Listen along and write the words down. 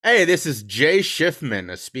Hey, this is Jay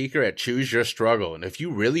Schiffman, a speaker at Choose Your Struggle. And if you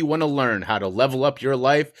really want to learn how to level up your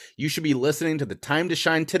life, you should be listening to the Time to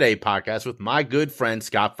Shine Today podcast with my good friend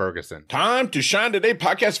Scott Ferguson. Time to Shine Today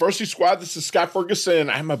podcast, Varsity Squad. This is Scott Ferguson.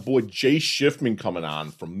 I have my boy Jay Schiffman coming on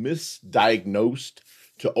from misdiagnosed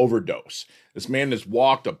to overdose. This man has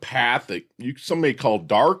walked a path that some may call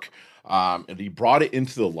dark, and he brought it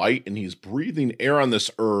into the light, and he's breathing air on this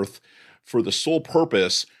earth for the sole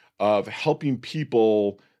purpose of helping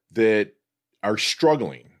people that are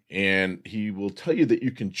struggling. And he will tell you that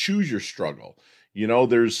you can choose your struggle. You know,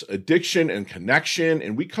 there's addiction and connection,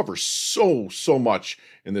 and we cover so much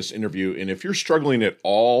in this interview. And if you're struggling at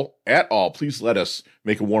all, please let us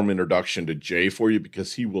make a warm introduction to Jay for you,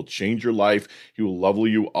 because he will change your life. He will level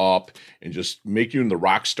you up and just make you into the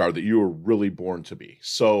rock star that you were really born to be.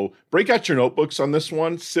 So break out your notebooks on this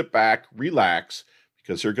one, sit back, relax,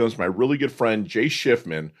 because here comes my really good friend, Jay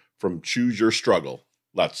Schiffman from Choose Your Struggle.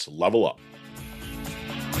 Let's level up.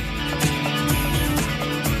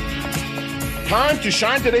 Time to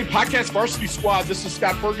Shine Today podcast, Varsity Squad. This is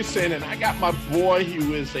Scott Ferguson, and I got my boy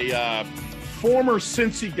who is a former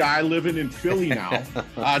Cincy guy living in Philly now,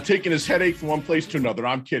 taking his headache from one place to another.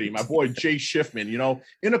 I'm kidding. My boy, Jay Schiffman. You know,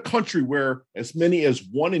 in a country where as many as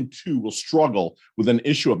 1 in 2 will struggle with an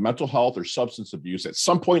issue of mental health or substance abuse at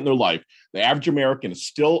some point in their life, the average American is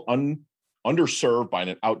still underserved by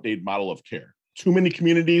an outdated model of care. Too many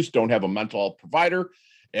communities don't have a mental health provider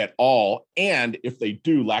at all. And if they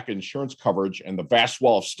do, lack insurance coverage, and the vast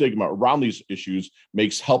wall of stigma around these issues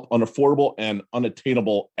makes help unaffordable and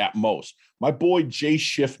unattainable at most. My boy, Jay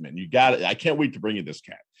Schiffman, you got it. I can't wait to bring you this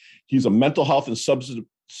cat. He's a mental health and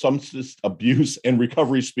substance abuse and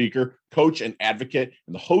recovery speaker, coach, and advocate,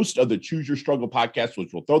 and the host of the Choose Your Struggle podcast,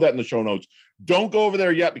 which we'll throw that in the show notes. Don't go over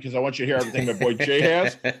there yet, because I want you to hear everything my boy Jay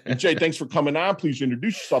has. And Jay, thanks for coming on. Please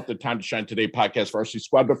introduce yourself to the Time to Shine Today podcast, Varsity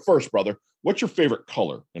Squad. But first, brother, what's your favorite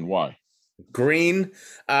color and why? Green,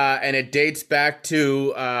 and it dates back to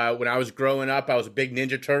when I was growing up. I was a big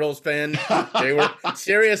Ninja Turtles fan. They were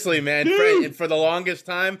seriously, man, for the longest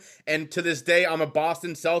time, and to this day, I'm a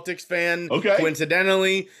Boston Celtics fan. Okay,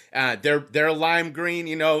 coincidentally, they're lime green,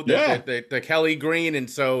 you know, the Kelly green, and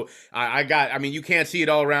so I got. I mean, you can't see it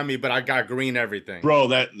all around me, but I got green everything. Bro,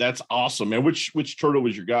 that's awesome, man. Which turtle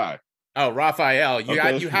was your guy? Oh, Raphael, you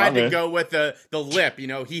had to go with the lip. You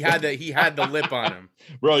know, he had the lip on him.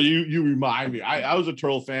 Bro, you remind me. I was a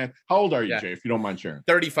turtle fan. How old are you, Jay? If you don't mind sharing.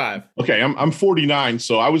 35. Okay, I'm 49,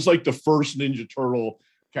 so I was like the first Ninja Turtle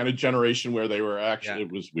kind of generation where they were actually.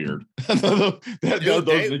 It was weird. Kids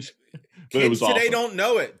awesome. Today don't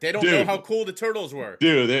know it. They don't know how cool the turtles were.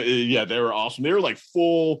 Dude, they were awesome. They were like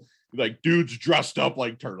full. Like dudes dressed up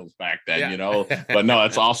like turtles back then, you know. But no,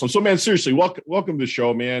 that's awesome. So, man, seriously, welcome to the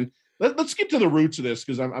show, man. Let's get to the roots of this,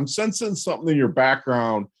 because I'm sensing something in your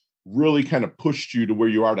background really kind of pushed you to where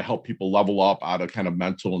you are to help people level up out of kind of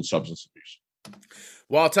mental and substance abuse.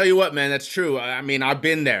 Well, I'll tell you what, man, that's true. I mean, I've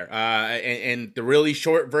been there. And the really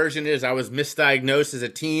short version is I was misdiagnosed as a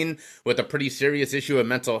teen with a pretty serious issue of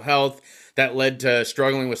mental health that led to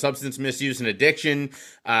struggling with substance misuse and addiction.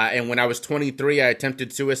 And when I was 23, I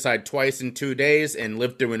attempted suicide twice in 2 days and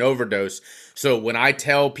lived through an overdose. So when I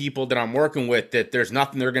tell people that I'm working with that there's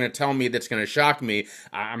nothing they're going to tell me that's going to shock me,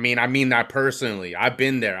 I mean that personally. I've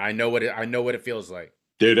been there. I know what it feels like.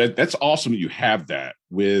 Dude, that's awesome that you have that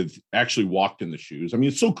with actually walked in the shoes. I mean,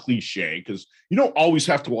 it's so cliche because you don't always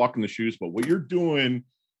have to walk in the shoes, but what you're doing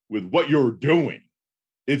with what you're doing,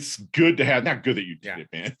 it's good to have. Not good that you did it,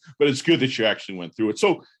 man, but it's good that you actually went through it.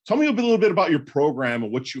 So tell me a little bit about your program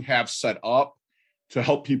and what you have set up to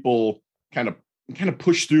help people kind of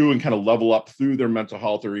push through and kind of level up through their mental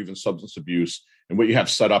health or even substance abuse, and what you have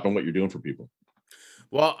set up and what you're doing for people.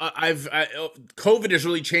 Well, COVID has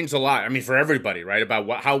really changed a lot. I mean, for everybody, right?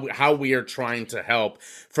 About how we are trying to help.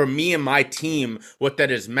 For me and my team, what that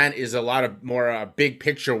has meant is a lot of more big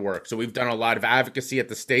picture work. So we've done a lot of advocacy at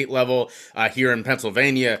the state level here in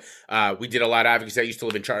Pennsylvania. We did a lot of advocacy. I used to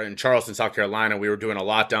live in Charleston, South Carolina. We were doing a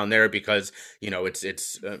lot down there because, you know, it's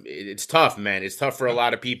tough, man. It's tough for a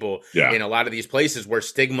lot of people in a lot of these places where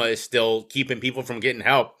stigma is still keeping people from getting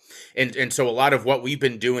help. And so a lot of what we've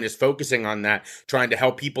been doing is focusing on that, trying to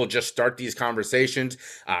help people just start these conversations.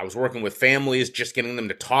 I was working with families, just getting them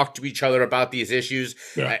to talk to each other about these issues.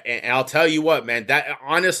 And I'll tell you what, man,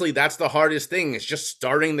 that's the hardest thing. It's just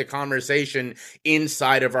starting the conversation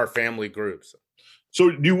inside of our family groups. So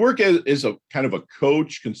do you work as a kind of a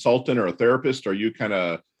coach, consultant, or a therapist? Or are you kind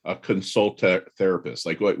of a consult therapist?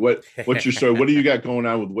 Like what's your story? What do you got going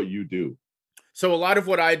on with what you do? So a lot of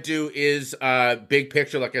what I do is big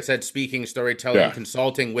picture, like I said, speaking, storytelling,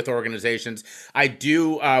 consulting with organizations. I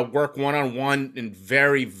do work one-on-one in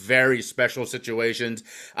very, very special situations.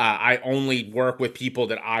 I only work with people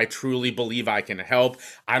that I truly believe I can help.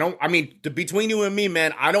 Between you and me,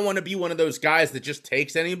 man, I don't want to be one of those guys that just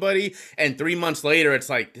takes anybody and 3 months later it's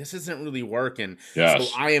like, this isn't really working. Yes.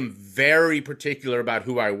 So I am very particular about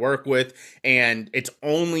who I work with, and it's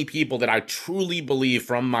only people that I truly believe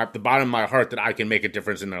from the bottom of my heart that I can make a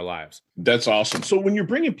difference in their lives. That's awesome. So when you're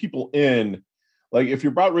bringing people in, like if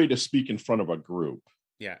you're about ready to speak in front of a group,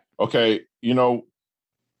 okay,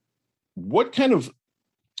 what kind of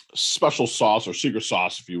special sauce or secret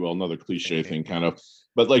sauce, if you will, another cliche thing kind of,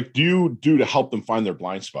 but like do you do to help them find their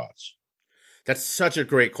blind spots? That's such a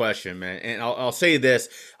great question, man. And I'll say this.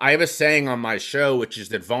 I have a saying on my show, which is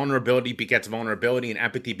that vulnerability begets vulnerability and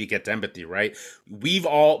empathy begets empathy, right? We've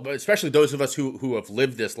all, especially those of us who have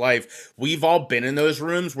lived this life, we've all been in those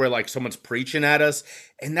rooms where like someone's preaching at us.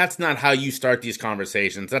 And that's not how you start these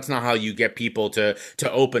conversations. That's not how you get people to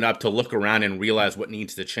open up, to look around and realize what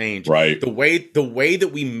needs to change. Right. The way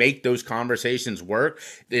that we make those conversations work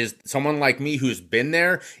is someone like me who's been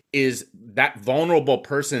there is that vulnerable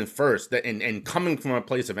person first, and coming from a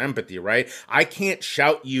place of empathy, right? I can't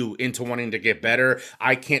shout you into wanting to get better.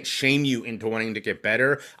 I can't shame you into wanting to get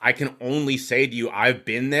better. I can only say to you, I've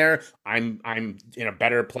been there. I'm in a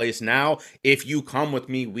better place now. If you come with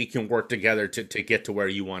me, we can work together to get to where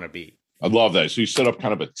you want to be. I love that. So you set up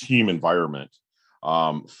kind of a team environment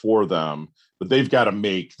for them, but they've got to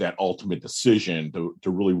make that ultimate decision to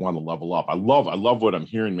really want to level up. I love what I'm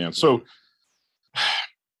hearing, man. So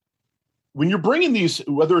when you're bringing these,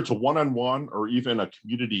 whether it's a one-on-one or even a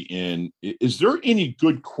community in, is there any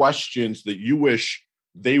good questions that you wish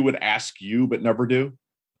they would ask you but never do?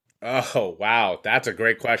 Oh, wow. That's a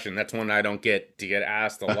great question. That's one I don't get to get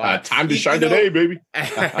asked a lot. Time to shine today, baby.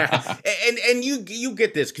 and you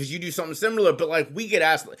get this because you do something similar, but like we get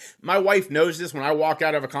asked, my wife knows this when I walk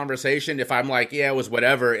out of a conversation, if I'm like, yeah, it was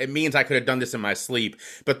whatever, it means I could have done this in my sleep.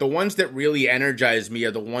 But the ones that really energize me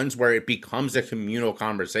are the ones where it becomes a communal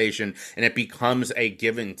conversation and it becomes a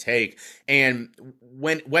give and take. And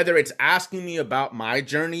whether it's asking me about my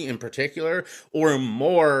journey in particular or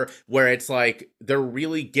more where it's like they're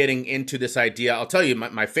really getting into this idea. I'll tell you,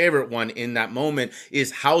 my favorite one in that moment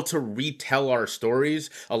is how to retell our stories.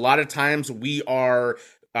 A lot of times we are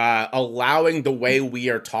allowing the way we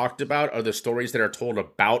are talked about or the stories that are told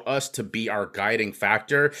about us to be our guiding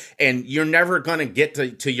factor. And you're never going to get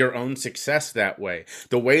to your own success that way.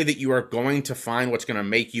 The way that you are going to find what's going to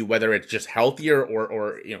make you, whether it's just healthier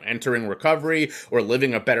or entering recovery or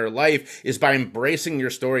living a better life, is by embracing your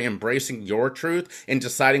story, embracing your truth, and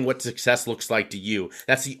deciding what success looks like to you.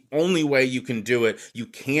 That's the only way you can do it. You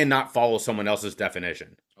cannot follow someone else's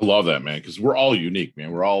definition. I love that, man, because we're all unique, man.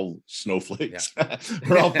 We're all snowflakes. Yeah.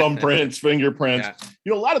 We're all thumbprints, fingerprints.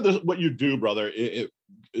 Yeah. A lot of what you do, brother, it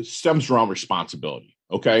stems around responsibility.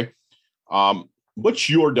 Okay. What's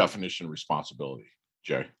your definition of responsibility,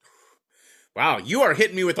 Jay? Wow, you are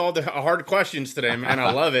hitting me with all the hard questions today, man.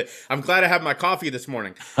 I love it. I'm glad I have my coffee this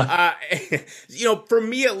morning. For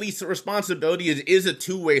me, at least, the responsibility is a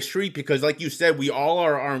two-way street because, like you said, we all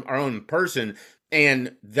are our own person.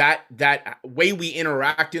 And that way we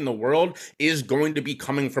interact in the world is going to be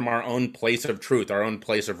coming from our own place of truth, our own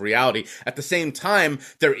place of reality. At the same time,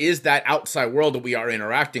 there is that outside world that we are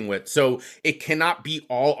interacting with. So it cannot be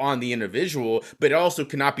all on the individual, but it also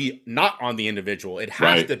cannot be not on the individual. It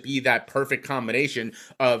has to be that perfect combination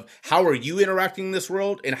of how are you interacting in this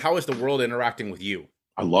world and how is the world interacting with you?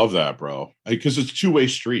 I love that, bro, because it's a two-way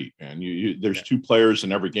street, man. There's two players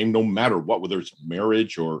in every game, no matter what, whether it's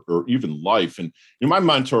marriage or even life. And my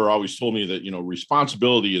mentor always told me that,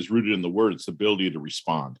 responsibility is rooted in the word. It's the ability to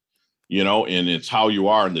respond, and it's how you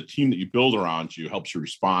are. And the team that you build around you helps you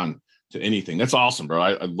respond to anything. That's awesome, bro.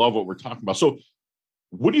 I love what we're talking about. So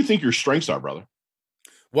what do you think your strengths are, brother?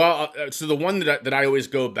 Well, so the one that I always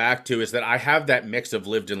go back to is that I have that mix of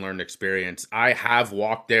lived and learned experience. I have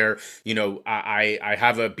walked there. I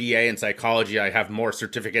have a BA in psychology. I have more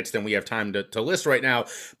certificates than we have time to list right now.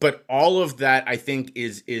 But all of that, I think,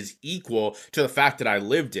 is equal to the fact that I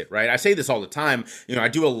lived it, right? I say this all the time. I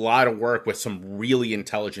do a lot of work with some really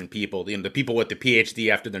intelligent people, the people with the PhD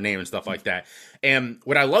after their name and stuff like that. And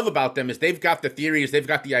what I love about them is they've got the theories, they've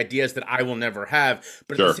got the ideas that I will never have.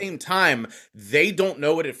 But at the same time, they don't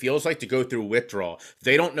know what it feels like to go through withdrawal.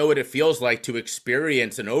 They don't know what it feels like to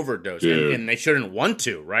experience an overdose, and they shouldn't want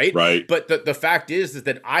to, right? Right. But the fact is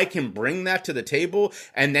that I can bring that to the table,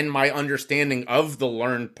 and then my understanding of the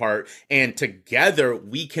learned part, and together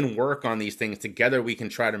we can work on these things. Together we can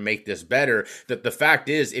try to make this better. That the fact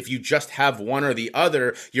is, if you just have one or the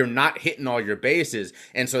other, you're not hitting all your bases.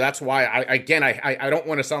 And so that's why I don't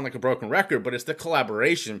want to sound like a broken record, but it's the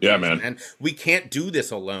collaboration piece, man. We can't do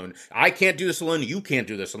this alone. I can't do this alone. You can't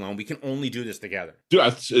do this alone. We can only do this together. Dude,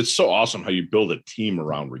 it's so awesome how you build a team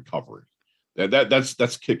around recovery.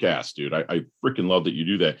 That's kick-ass, dude. I freaking love that you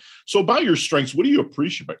do that. So about your strengths, what do you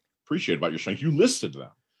appreciate about your strengths? You listed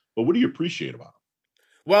them, but what do you appreciate about them?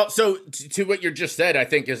 Well, so to what you just said, I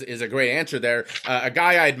think is a great answer there. A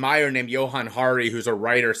guy I admire named Johan Hari, who's a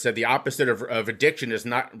writer, said the opposite of addiction is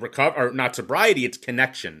not sobriety, it's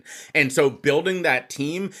connection. And so building that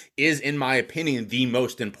team is, in my opinion, the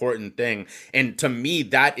most important thing. And to me,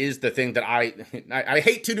 that is the thing that I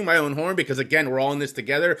hate tooting my own horn, because again, we're all in this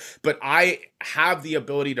together, but I have the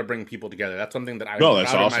ability to bring people together. That's something that I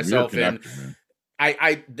that's awesome. myself in.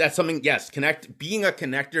 Man. That's something, yes, being a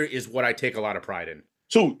connector is what I take a lot of pride in.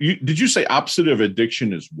 So did you say opposite of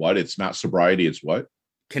addiction is what? It's not sobriety. It's what?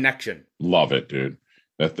 Connection. Love it, dude.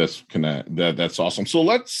 That's awesome. So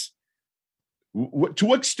to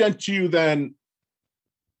what extent do you then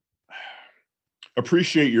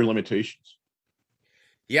appreciate your limitations?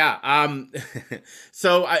 Yeah.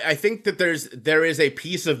 So I think that there is a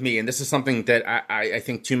piece of me, and this is something that I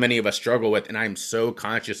think too many of us struggle with, and I'm so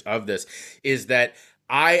conscious of this, is that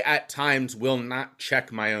I, at times, will not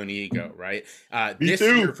check my own ego, right? This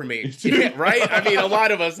year for me, yeah, right? I mean, a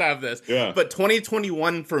lot of us have this. Yeah. But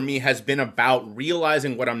 2021 for me has been about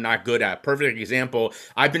realizing what I'm not good at. Perfect example.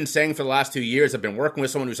 I've been saying for the last 2 years, I've been working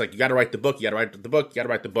with someone who's like, you got to write the book, you got to write the book, you got to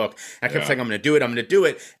write the book. And I kept saying, I'm going to do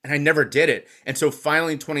it. And I never did it. And so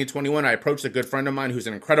finally in 2021, I approached a good friend of mine who's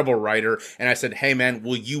an incredible writer. And I said, hey, man,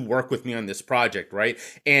 will you work with me on this project, right?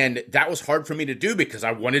 And that was hard for me to do because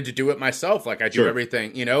I wanted to do it myself. Like I do everything.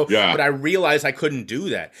 Yeah. But I realized I couldn't do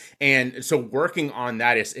that. And so working on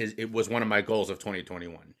that it was one of my goals of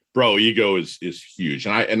 2021. Bro, ego is huge.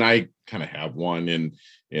 And I kind of have one,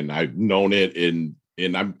 and I've known it, and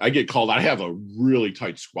I get called. I have a really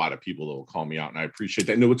tight squad of people that will call me out, and I appreciate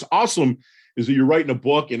that. And what's awesome is that you're writing a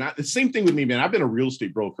book, and the same thing with me, man. I've been a real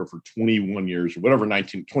estate broker for 21 years, or whatever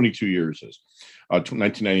 22 years is,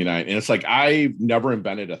 1999. And it's like, I've never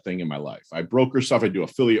invented a thing in my life. I broker stuff. I do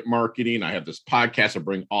affiliate marketing. I have this podcast. I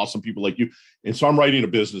bring awesome people like you. And so I'm writing a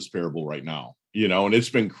business parable right now, and it's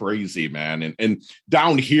been crazy, man. And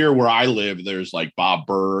down here where I live, there's like Bob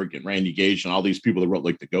Berg and Randy Gage and all these people that wrote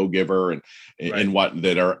like The Go-Giver and what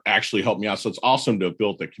that are actually helping me out. So it's awesome to have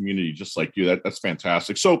built a community just like you. That's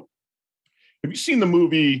fantastic. So have you seen the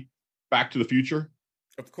movie Back to the Future?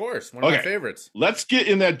 Of course. One of my favorites. Let's get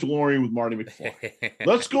in that DeLorean with Marty McFly.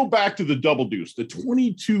 Let's go back to the Double Deuce, the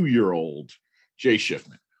 22-year-old Jay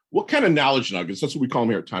Schiffman. What kind of knowledge nuggets, that's what we call him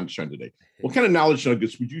here at Time to Shine today. What kind of knowledge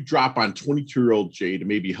nuggets would you drop on 22-year-old Jay to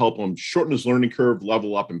maybe help him shorten his learning curve,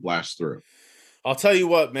 level up, and blast through? I'll tell you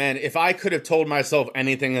what, man, if I could have told myself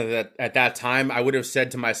anything at that time, I would have said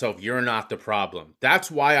to myself, you're not the problem. That's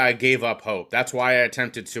why I gave up hope. That's why I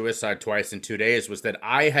attempted suicide twice in 2 days, was that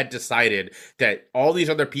I had decided that all these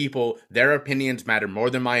other people, their opinions matter more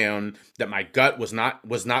than my own, that my gut was not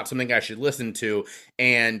something I should listen to.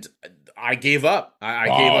 And I gave up. I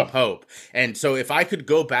gave up hope. And so if I could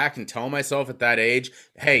go back and tell myself at that age,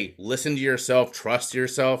 hey, listen to yourself, trust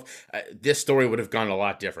yourself, this story would have gone a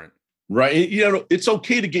lot different. Right. It's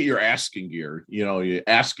okay to get your asking gear, you're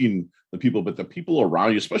asking the people, but the people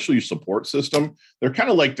around you, especially your support system, they're kind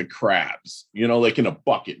of like the crabs, like in a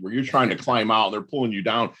bucket where you're trying to climb out, they're pulling you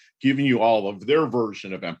down, giving you all of their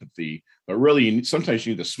version of empathy. But really, sometimes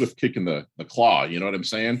you need a swift kick in the claw, you know what I'm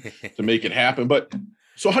saying, to make it happen. But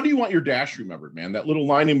so how do you want your dash remembered, man? That little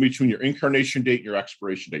line in between your incarnation date and your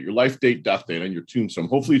expiration date, your life date, death date, and your tombstone.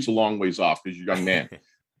 Hopefully it's a long ways off because you're a young man.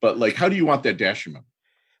 But like, how do you want that dash remembered?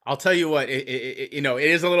 I'll tell you what, it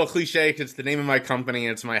is a little cliche because it's the name of my company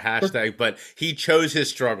and it's my hashtag, but he chose his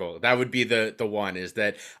struggle. That would be the one, is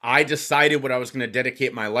that I decided what I was going to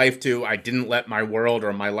dedicate my life to. I didn't let my world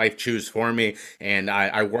or my life choose for me. And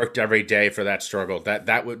I worked every day for that struggle.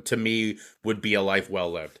 That would, to me, would be a life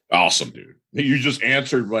well lived. Awesome, dude. You just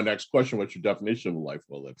answered my next question. What's your definition of a life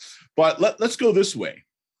well lived? But let's go this way.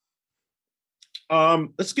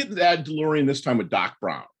 Let's get to that DeLorean this time with Doc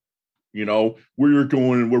Brown. Where you're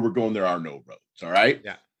going and where we're going, there are no roads. All right.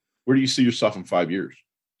 Yeah. Where do you see yourself in 5 years?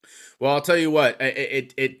 Well, I'll tell you what,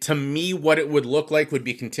 it to me, what it would look like would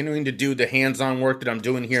be continuing to do the hands-on work that I'm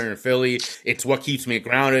doing here in Philly. It's what keeps me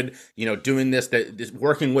grounded, doing this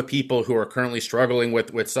working with people who are currently struggling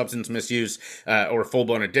with substance misuse or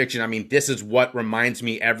full-blown addiction. I mean, this is what reminds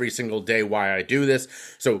me every single day why I do this.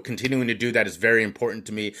 So continuing to do that is very important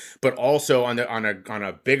to me, but also on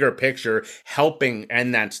a bigger picture, helping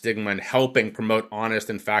end that stigma and helping promote honest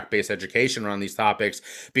and fact-based education around these topics.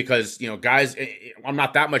 Because, guys, I'm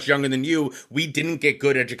not that much younger than you. We didn't get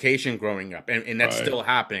good education growing up, and that's still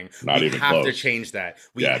happening. We have to change that.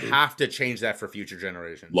 We have to change that for future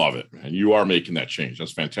generations. Love it, man. You are making that change.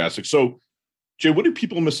 That's fantastic. So, Jay, what do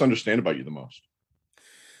people misunderstand about you the most?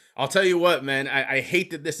 I'll tell you what, man. I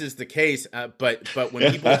hate that this is the case, but when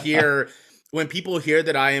people hear when people hear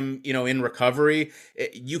that I am, in recovery,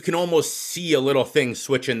 you can almost see a little thing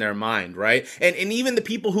switch in their mind, right? And even the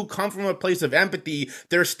people who come from a place of empathy,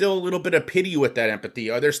 there's still a little bit of pity with that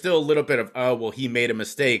empathy, or there's still a little bit of, oh, well, he made a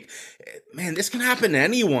mistake. Man, this can happen to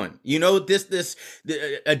anyone.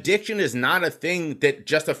 The addiction is not a thing that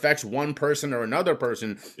just affects one person or another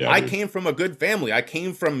person. Yeah, I came from a good family. I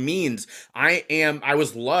came from means. I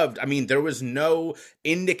was loved. I mean, there was no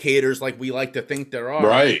indicators like we like to think there are.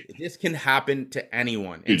 Right. This can happen to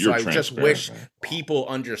anyone. And so I just wish people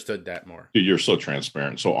understood that more. Dude, you're so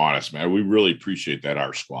transparent, so honest, man. We really appreciate that,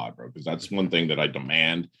 our squad, bro, because that's one thing that I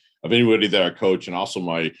demand of anybody that I coach. And also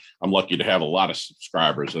I'm lucky to have a lot of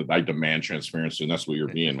subscribers that I demand transparency. And that's what you're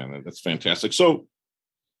being, man. That's fantastic. So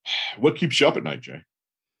what keeps you up at night, Jay?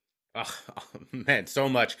 Oh, man, so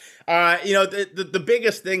much. The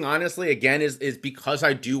biggest thing, honestly, again, is because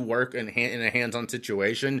I do work in a hands-on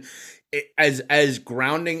situation. As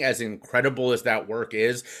grounding, as incredible as that work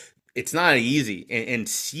is, it's not easy. And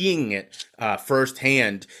seeing it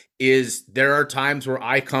firsthand there are times where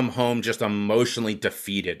I come home just emotionally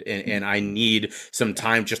defeated, and I need some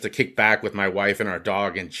time just to kick back with my wife and our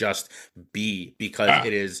dog and just be,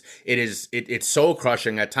 because it's so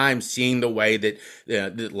crushing at times seeing the way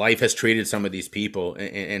that life has treated some of these people.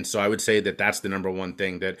 And so I would say that that's the number one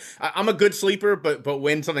thing that I'm a good sleeper, but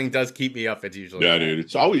when something does keep me up, it's usually dude.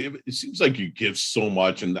 It seems like you give so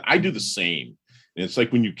much, and I do the same. And it's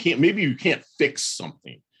like when you can't fix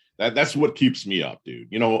something. That's what keeps me up,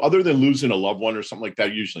 dude. Other than losing a loved one or something like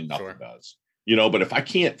that, usually nothing does. But if I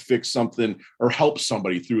can't fix something or help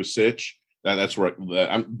somebody through a sitch, that's where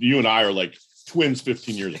you and I are like twins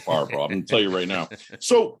 15 years apart, bro. I'm going to tell you right now.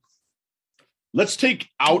 So let's take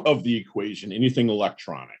out of the equation anything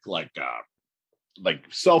electronic, like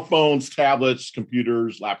cell phones, tablets,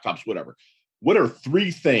 computers, laptops, whatever. What are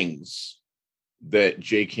 3 things that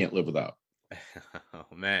Jay can't live without?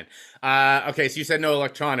 Oh, man. Okay, so you said no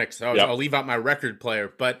electronics. So I'll leave out my record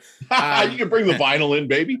player, but you can bring the vinyl in,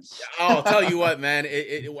 baby. I'll tell you what, man.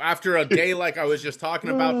 After a day like I was just talking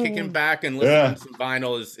about, kicking back and listening to some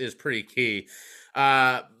vinyl is pretty key.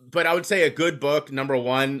 But I would say a good book, number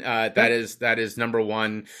one. That is number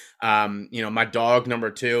one. My dog,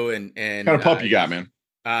 number 2, and what kind of pup you got, man?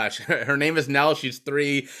 Her name is Nell. She's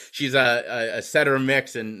 3. She's a setter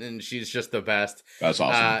mix, and she's just the best. That's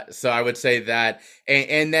awesome. So I would say that,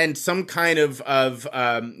 and then some kind of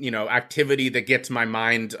activity that gets my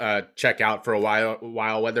mind check out for a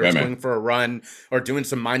while, whether it's going for a run or doing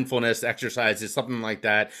some mindfulness exercises, something like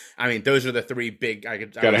that. I mean, those are the 3 big I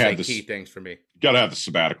would say key things for me. Got to have the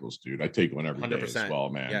sabbaticals, dude. I take one every 100%. Day as well,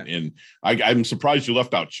 man. Yeah. And I'm surprised you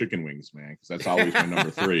left out chicken wings, man, because that's always my number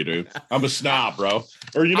 3, dude. I'm a snob, bro.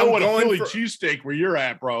 Or a Philly cheesesteak where you're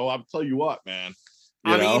at, bro. I'll tell you what, man.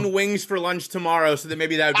 I'm eating wings for lunch tomorrow, so then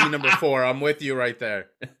maybe that would be number 4. I'm with you right there.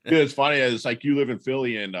 Dude, it's funny. It's like you live in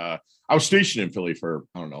Philly, and I was stationed in Philly for,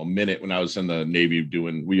 a minute when I was in the Navy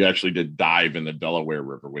we actually did dive in the Delaware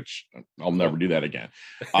River, which I'll never do that again.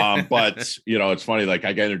 But, it's funny. Like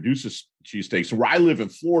I got introduced to cheesesteaks. Where I live in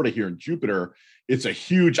Florida here in Jupiter, it's a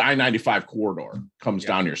huge I-95 corridor comes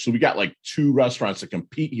down here. So we got like 2 restaurants that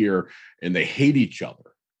compete here, and they hate each other.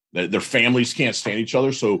 Their families can't stand each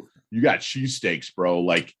other. So you got cheesesteaks, bro,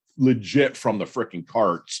 like legit from the freaking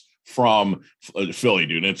carts from Philly,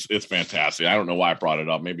 dude. It's fantastic. I don't know why I brought it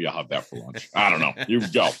up. Maybe I'll have that for lunch. I don't know. Here we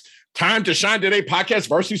go. Time to Shine Today podcast,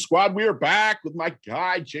 Varsity Squad. We are back with my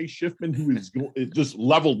guy, Jay Schiffman, who it just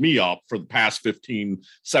leveled me up for the past 15,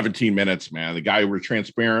 17 minutes, man. The guy, we're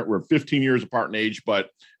transparent. We're 15 years apart in age, but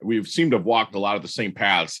we've seemed to have walked a lot of the same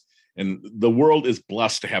paths. And the world is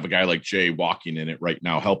blessed to have a guy like Jay walking in it right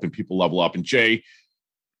now, helping people level up. And Jay,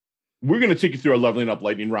 we're going to take you through our leveling up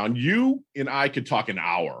lightning round. You and I could talk an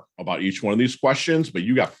hour about each one of these questions, but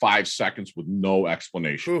you got 5 seconds with no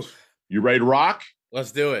explanation. Oof. You ready to rock?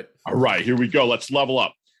 Let's do it. All right, here we go. Let's level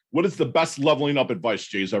up. What is the best leveling up advice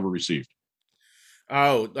Jay's ever received?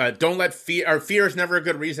 Oh, don't let fear is never a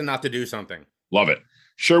good reason not to do something. Love it.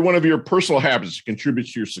 Share one of your personal habits that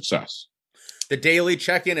contributes to your success. The daily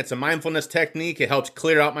check-in, it's a mindfulness technique. It helps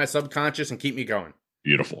clear out my subconscious and keep me going.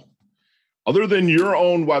 Beautiful. Other than your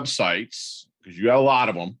own websites, because you got a lot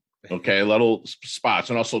of them, okay, little spots,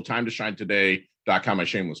 and also timetoshinetoday.com, my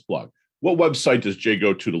shameless plug. What website does Jay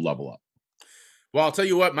go to level up? Well, I'll tell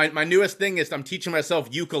you what, my newest thing is I'm teaching myself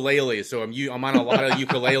ukulele. So I'm on a lot of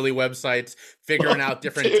ukulele websites, figuring out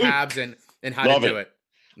different tabs and how Love to do it.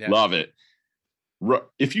 Yeah. Love it.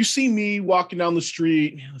 If you see me walking down the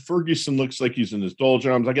street, man, Ferguson looks like he's in his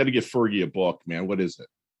doldrums. I got to get Fergie a book, man. What is it?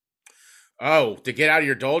 Oh, to get out of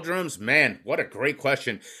your doldrums? Man, what a great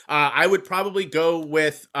question. I would probably go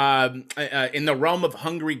with In the Realm of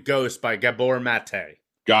Hungry Ghosts by Gabor Mate.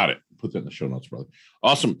 Got it. Put that in the show notes, brother.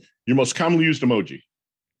 Awesome. Your most commonly used emoji?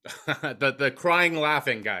 the crying,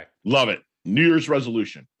 laughing guy. Love it. New Year's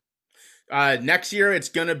resolution? Next year, it's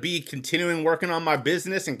going to be continuing working on my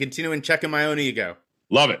business and continuing checking my own ego.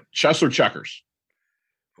 Love it. Chess or checkers?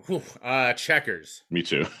 Checkers. Me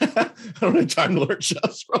too. I don't have time to learn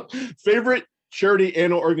chess, bro. Favorite charity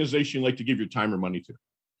and organization you like to give your time or money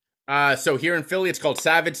to? So here in Philly, it's called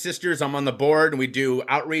Savage Sisters. I'm on the board, and we do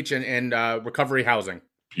outreach and recovery housing.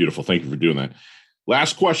 Beautiful. Thank you for doing that.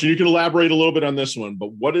 Last question. You can elaborate a little bit on this one,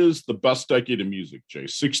 but what is the best decade of music, Jay?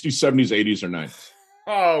 60s, 70s, 80s, or 90s?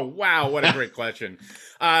 Oh, wow. What a great question.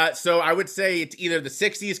 So I would say it's either the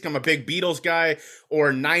 60s, I'm a big Beatles guy,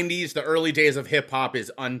 or 90s, the early days of hip hop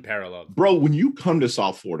is unparalleled. Bro, when you come to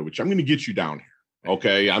South Florida, which I'm going to get you down here,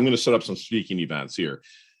 okay? I'm going to set up some speaking events here.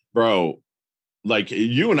 Bro, like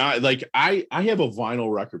you and I have a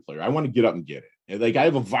vinyl record player. I want to get up and get it. Like I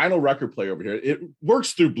have a vinyl record player over here. It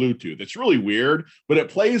works through Bluetooth. It's really weird, but it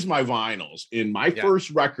plays my vinyls. In my first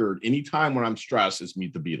record, anytime when I'm stressed, is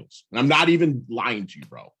Meet the Beatles. And I'm not even lying to you,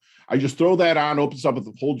 bro. I just throw that on, opens up with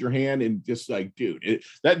the hold your hand, and just like, dude,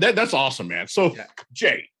 that's awesome, man. So,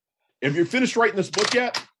 Jay, have you finished writing this book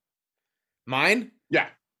yet? Mine? Yeah.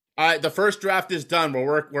 The first draft is done.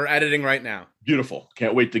 We're editing right now. Beautiful.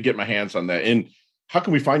 Can't wait to get my hands on that. And how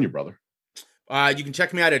can we find you, brother? You can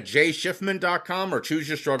check me out at jayschiffman.com or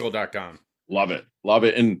chooseyourstruggle.com. Love it. Love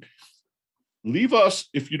it. And leave us,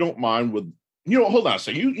 if you don't mind, with, hold on a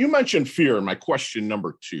second. You mentioned fear in my question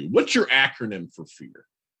number 2. What's your acronym for fear?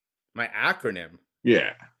 My acronym?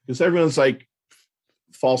 Yeah. Because everyone's like,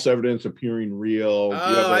 false evidence appearing real.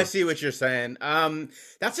 Oh, I see what you're saying.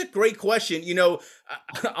 That's a great question.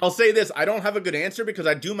 I'll say this. I don't have a good answer because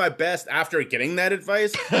I do my best after getting that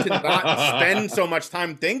advice to not spend so much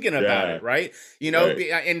time thinking about it, right?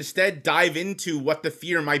 Instead dive into what the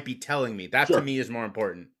fear might be telling me. That to me is more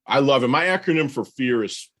important. I love it. My acronym for fear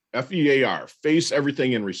is FEAR, face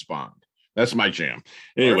everything and respond. That's my jam.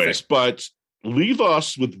 Anyways, but leave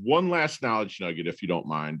us with one last knowledge nugget, if you don't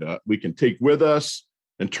mind. We can take with us,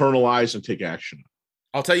 internalize, and take action.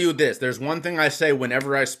 I'll tell you this. There's one thing I say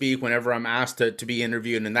whenever I speak, whenever I'm asked to be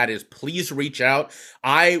interviewed, and that is please reach out.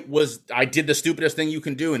 I did the stupidest thing you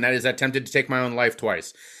can do, and that is I attempted to take my own life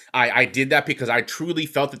twice. I did that because I truly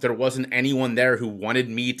felt that there wasn't anyone there who wanted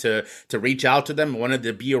me to reach out to them, wanted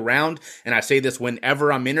to be around. And I say this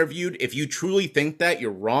whenever I'm interviewed. If you truly think that,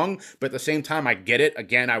 you're wrong. But at the same time, I get it.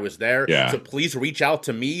 Again, I was there. Yeah. So please reach out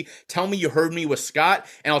to me. Tell me you heard me with Scott.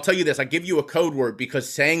 And I'll tell you this. I give you a code word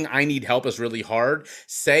because saying I need help is really hard.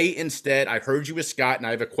 Say instead, I heard you with Scott and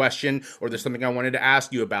I have a question or there's something I wanted to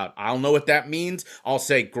ask you about. I'll know what that means. I'll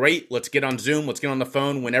say, great, let's get on Zoom. Let's get on the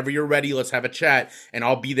phone. Whenever you're ready, let's have a chat. And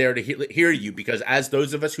I'll be there to hear you, because as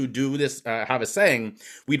those of us who do this have a saying,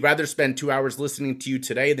 we'd rather spend 2 hours listening to you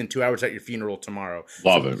today than 2 hours at your funeral tomorrow.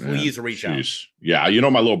 Love it, please reach out. Yeah,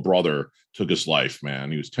 my little brother took his life, man.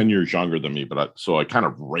 He was 10 years younger than me, but I kind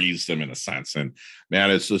of raised him in a sense. And man,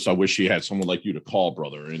 it's just, I wish he had someone like you to call,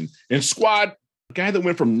 brother. And squad, a guy that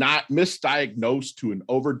went from not misdiagnosed to an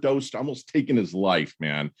overdose to almost taking his life,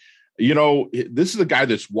 man. This is a guy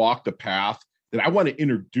that's walked the path that I want to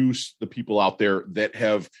introduce the people out there that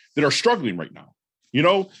are struggling right now.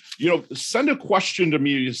 Send a question to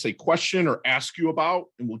me to say question or ask you about,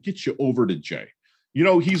 and we'll get you over to Jay.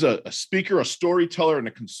 He's a speaker, a storyteller, and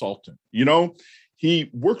a consultant. He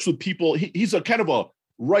works with people. He's a kind of a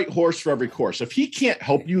right horse for every course. If he can't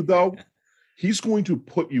help you, though, he's going to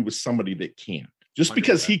put you with somebody that can. Just 100%.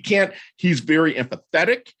 Because he can't, he's very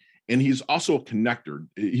empathetic. And he's also a connector.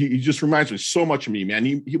 He just reminds me so much of me, man.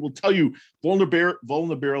 He will tell you vulnerability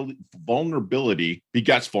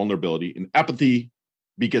begets vulnerability, and empathy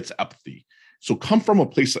begets empathy. So come from a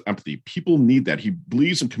place of empathy. People need that. He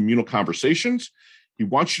believes in communal conversations. He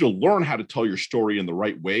wants you to learn how to tell your story in the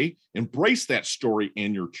right way. Embrace that story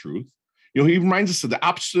and your truth. He reminds us that the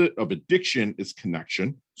opposite of addiction is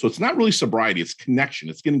connection. So it's not really sobriety, it's connection.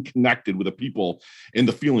 It's getting connected with the people and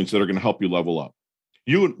the feelings that are going to help you level up.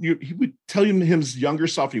 He would tell him his younger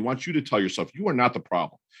self, he wants you to tell yourself, you are not the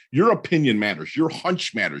problem. Your opinion matters. Your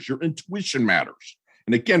hunch matters. Your intuition matters.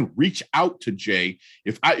 And again, reach out to Jay.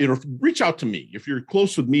 Reach out to me. If you're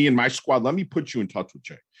close with me and my squad, let me put you in touch with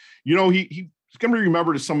Jay. He's going to be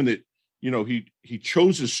remembered as someone that, he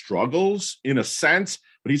chose his struggles in a sense,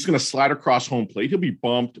 but he's going to slide across home plate. He'll be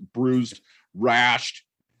bumped, bruised, rashed,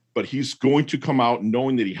 but he's going to come out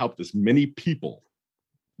knowing that he helped as many people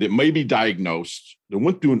that may be diagnosed, that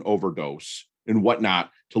went through an overdose and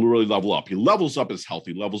whatnot to really level up. He levels up his health.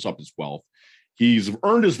 He levels up his wealth. He's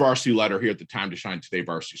earned his varsity letter here at the Time to Shine Today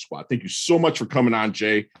Varsity Squad. Thank you so much for coming on,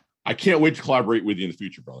 Jay. I can't wait to collaborate with you in the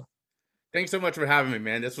future, brother. Thanks so much for having me,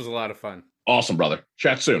 man. This was a lot of fun. Awesome, brother.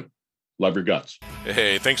 Chat soon. Love your guts.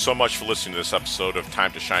 Hey, thanks so much for listening to this episode of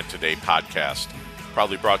Time to Shine Today podcast,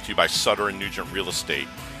 proudly brought to you by Sutter and Nugent Real Estate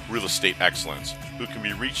Excellence, who can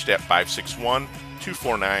be reached at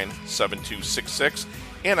 561-249-7266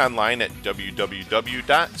 and online at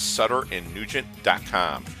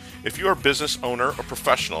www.sutterandnugent.com. If you are a business owner or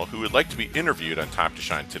professional who would like to be interviewed on Time to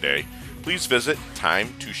Shine Today, please visit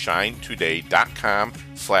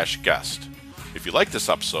timetoshinetoday.com/guest. If you like this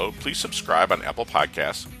episode, please subscribe on Apple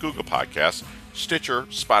Podcasts, Google Podcasts, Stitcher,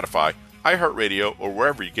 Spotify, iHeartRadio, or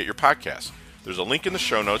wherever you get your podcasts. There's a link in the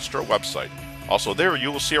show notes to our website. Also there, you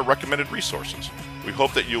will see our recommended resources. We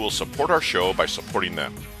hope that you will support our show by supporting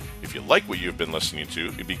them. If you like what you've been listening to,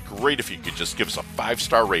 it'd be great if you could just give us a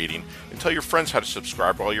 5-star rating and tell your friends how to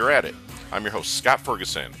subscribe while you're at it. I'm your host, Scott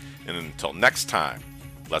Ferguson, and until next time,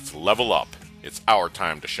 let's level up. It's our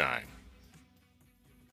time to shine.